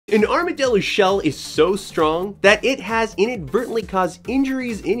An armadillo's shell is so strong that it has inadvertently caused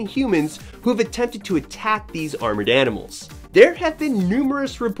injuries in humans who have attempted to attack these armored animals. There have been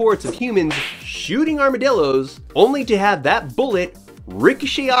numerous reports of humans shooting armadillos only to have that bullet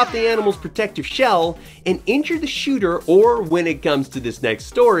ricochet off the animal's protective shell and injure the shooter, or when it comes to this next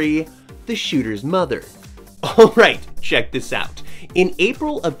story, the shooter's mother. Alright, check this out. In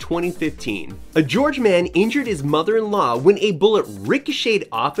April of 2015, a Georgia man injured his mother-in-law when a bullet ricocheted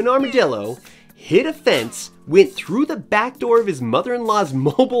off an armadillo, hit a fence, went through the back door of his mother-in-law's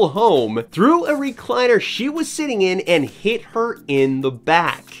mobile home, through a recliner she was sitting in, and hit her in the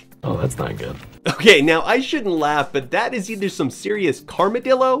back. Oh, that's not good. Okay, now I shouldn't laugh, but that is either some serious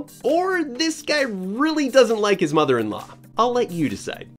karmadillo, or this guy really doesn't like his mother-in-law. I'll let you decide.